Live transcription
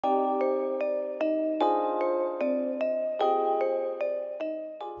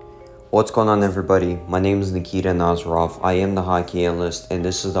What's going on, everybody? My name is Nikita Nazarov. I am the Hockey Analyst, and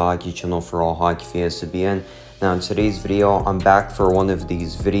this is the hockey channel for all hockey fans to be in. Now, in today's video, I'm back for one of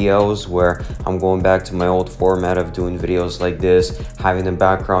these videos where I'm going back to my old format of doing videos like this, having the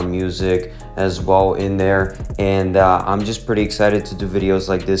background music as well in there. And I'm just pretty excited to do videos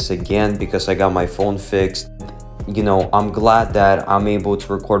like this again because I got my phone fixed. You know, I'm glad that I'm able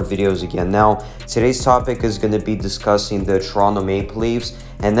to record videos again. Now, today's topic is going to be discussing the Toronto Maple Leafs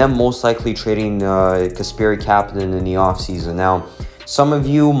and then most likely trading Kasperi Kapanen in the offseason. Now, some of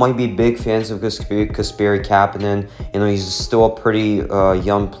you might be big fans of Kasperi Kapanen. You know, he's still a pretty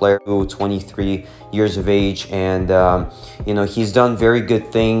young player, 23 years of age, and you know, he's done very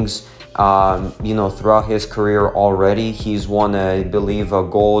good things you know, throughout his career already. He's won, I believe, a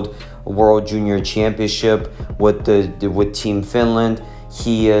gold World Junior Championship with Team Finland.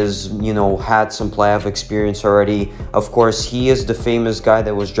 He has, you know, had some playoff experience already. Of course, he is the famous guy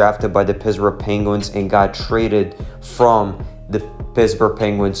that was drafted by the Pittsburgh Penguins and got traded from the Pittsburgh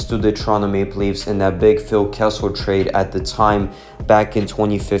Penguins to the Toronto Maple Leafs in that big Phil Kessel trade at the time back in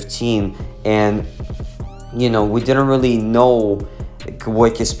 2015. And, you know, we didn't really know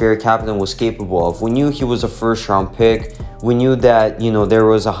what Kasperi Kapanen was capable of. We knew he was a first-round pick. We knew that, you know, there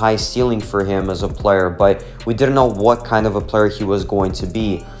was a high ceiling for him as a player, but we didn't know what kind of a player he was going to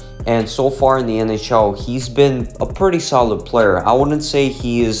be. And so far in the NHL, he's been a pretty solid player. I wouldn't say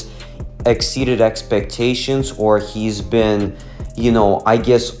he has exceeded expectations or he's been, you know, I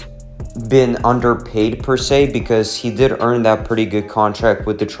guess been underpaid per se, because he did earn that pretty good contract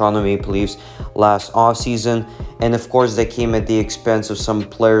with the Toronto Maple Leafs last offseason. And of course, that came at the expense of some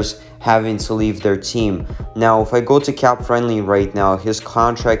players having to leave their team. Now, if I go to Cap Friendly right now, his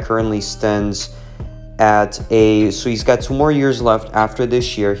contract currently stands at so he's got 2 more years left after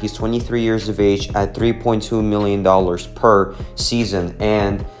this year. He's 23 years of age at $3.2 million per season.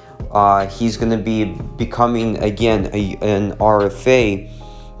 And he's going to be becoming, again, an RFA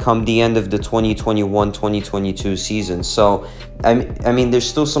come the end of the 2021-2022 season. So, I mean, there's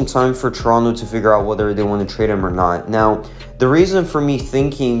still some time for Toronto to figure out whether they want to trade him or not. Now, the reason for me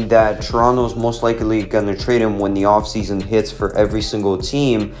thinking that Toronto is most likely going to trade him when the offseason hits for every single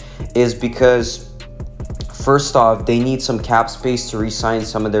team is because, first off, they need some cap space to re-sign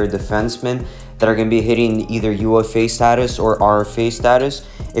some of their defensemen that are going to be hitting either UFA status or RFA status.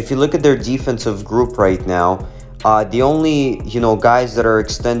 If you look at their defensive group right now, the only, you know, guys that are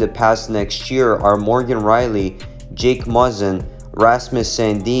extended past next year are Morgan Rielly, Jake Muzzin, Rasmus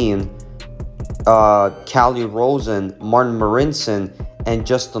Sandin, Calle Rosen, Martin Marincin, and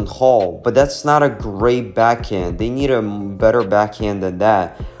Justin Hall. But that's not a great backhand. They need a better backhand than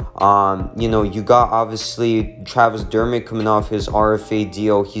that. You know, you got obviously Travis Dermott coming off his RFA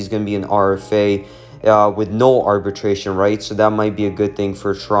deal. He's going to be an RFA with no arbitration, right? So that might be a good thing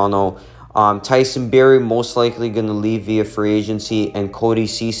for Toronto. Tyson Barrie most likely going to leave via free agency, and Cody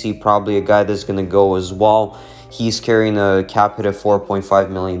Ceci probably a guy that's going to go as well. He's carrying a cap hit of $4.5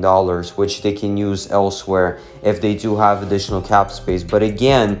 million, which they can use elsewhere if they do have additional cap space. But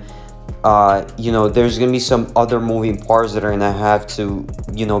again, you know, there's going to be some other moving parts that are going to have to,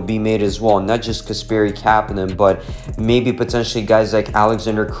 you know, be made as well. Not just Kasperi Kapanen, but maybe potentially guys like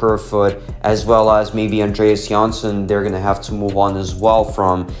Alexander Kerfoot, as well as maybe Andreas Johnsson, they're going to have to move on as well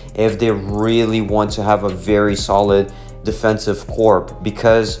from if they really want to have a very solid defensive corp.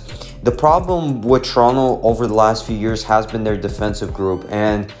 Because the problem with Toronto over the last few years has been their defensive group.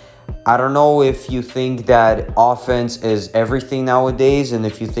 And I don't know if you think that offense is everything nowadays, and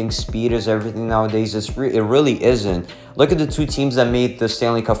if you think speed is everything nowadays. It really isn't. Look at the 2 teams that made the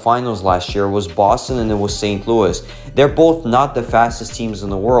Stanley Cup Finals last year. It was Boston and it was St. Louis. They're both not the fastest teams in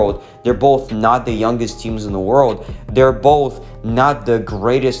the world. They're both not the youngest teams in the world. They're both not the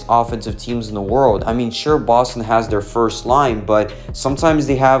greatest offensive teams in the world. I mean, sure, Boston has their first line, but sometimes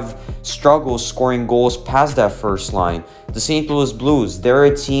they have struggles scoring goals past that first line. The St. Louis Blues, they're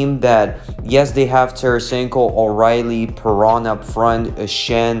a team that, yes, they have Tarasenko, O'Reilly, Perron up front,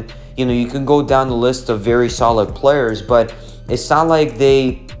 Shen. You know, you can go down the list of very solid players, but it's not like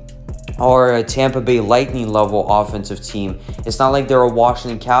they are a Tampa Bay Lightning level offensive team. It's not like they're a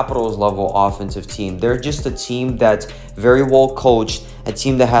Washington Capitals level offensive team. They're just a team that's very well coached, a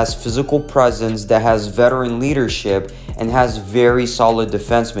team that has physical presence, that has veteran leadership, and has very solid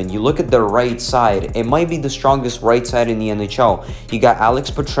defensemen. You look at the right side, it might be the strongest right side in the NHL. You got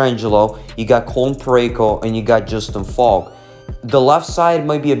Alex Pietrangelo, you got Colin Parayko, and you got Justin Falk. The left side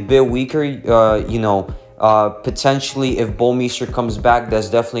might be a bit weaker, you know, potentially if Bouwmeester comes back, that's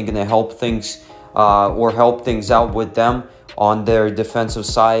definitely going to help things or help things out with them on their defensive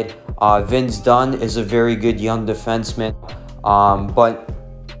side. Vince Dunn is a very good young defenseman, but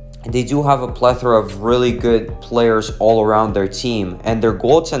they do have a plethora of really good players all around their team, and their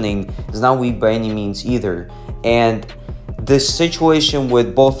goaltending is not weak by any means either. And the situation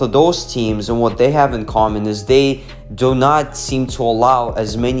with both of those teams and what they have in common is they do not seem to allow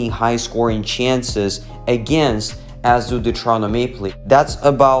as many high scoring chances against as do the Toronto Maple Leafs. That's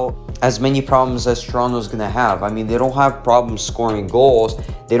about as many problems as Toronto's gonna have. I mean, they don't have problems scoring goals.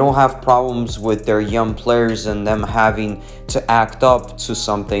 They don't have problems with their young players and them having to act up to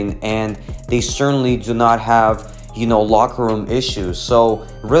something. And they certainly do not have, you know, locker room issues. So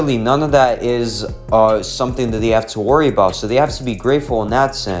really none of that is something that they have to worry about. So they have to be grateful in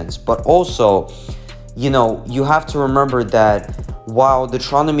that sense. But also, you know, you have to remember that while the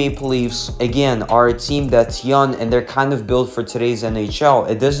Toronto Maple Leafs, again, are a team that's young and they're kind of built for today's NHL,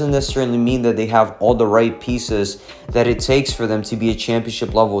 it doesn't necessarily mean that they have all the right pieces that it takes for them to be a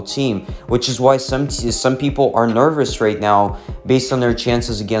championship level team, which is why some people are nervous right now based on their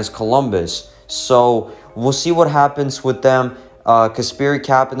chances against Columbus. So we'll see what happens with them. Kasperi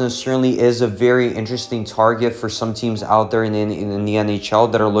Kapanen certainly is a very interesting target for some teams out there in the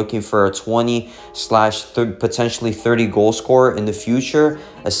NHL that are looking for a 20/ potentially 30 goal scorer in the future,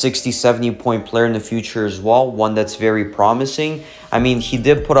 a 60-70 point player in the future as well, one that's very promising. I mean, he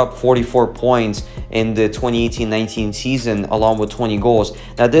did put up 44 points in the 2018-19 season along with 20 goals.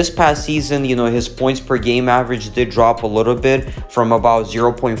 Now this past season, you know, his points per game average did drop a little bit from about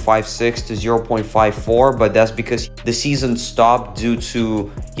 0.56 to 0.54, but that's because the season stopped due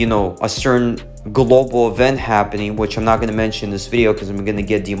to, you know, a certain global event happening, which I'm not going to mention in this video because I'm going to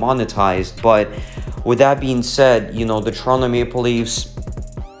get demonetized. But with that being said, you know, the Toronto Maple Leafs,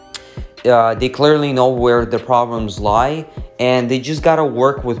 they clearly know where the problems lie, and they just got to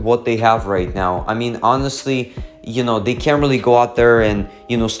work with what they have right now. I mean, honestly, you know, they can't really go out there and,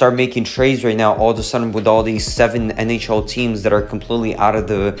 you know, start making trades right now all of a sudden with all these 7 NHL teams that are completely out of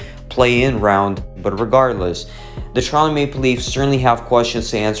the play-in round. But regardless, the Toronto Maple Leafs certainly have questions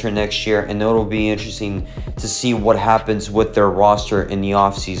to answer next year, and it'll be interesting to see what happens with their roster in the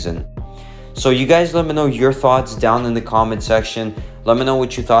offseason. So you guys let me know your thoughts down in the comment section. Let me know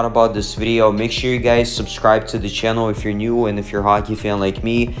what you thought about this video. Make sure you guys subscribe to the channel if you're new and if you're a hockey fan like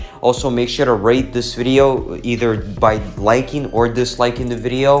me. Also, make sure to rate this video either by liking or disliking the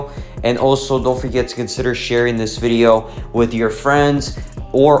video. And also, don't forget to consider sharing this video with your friends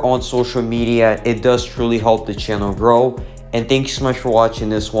or on social media. It does truly help the channel grow. And thank you so much for watching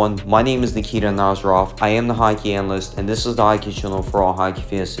this one. My name is Nikita Nazarov. I am the Hockey Analyst, and this is the Hockey Channel for all hockey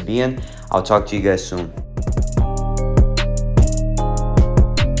fans to be in. I'll talk to you guys soon.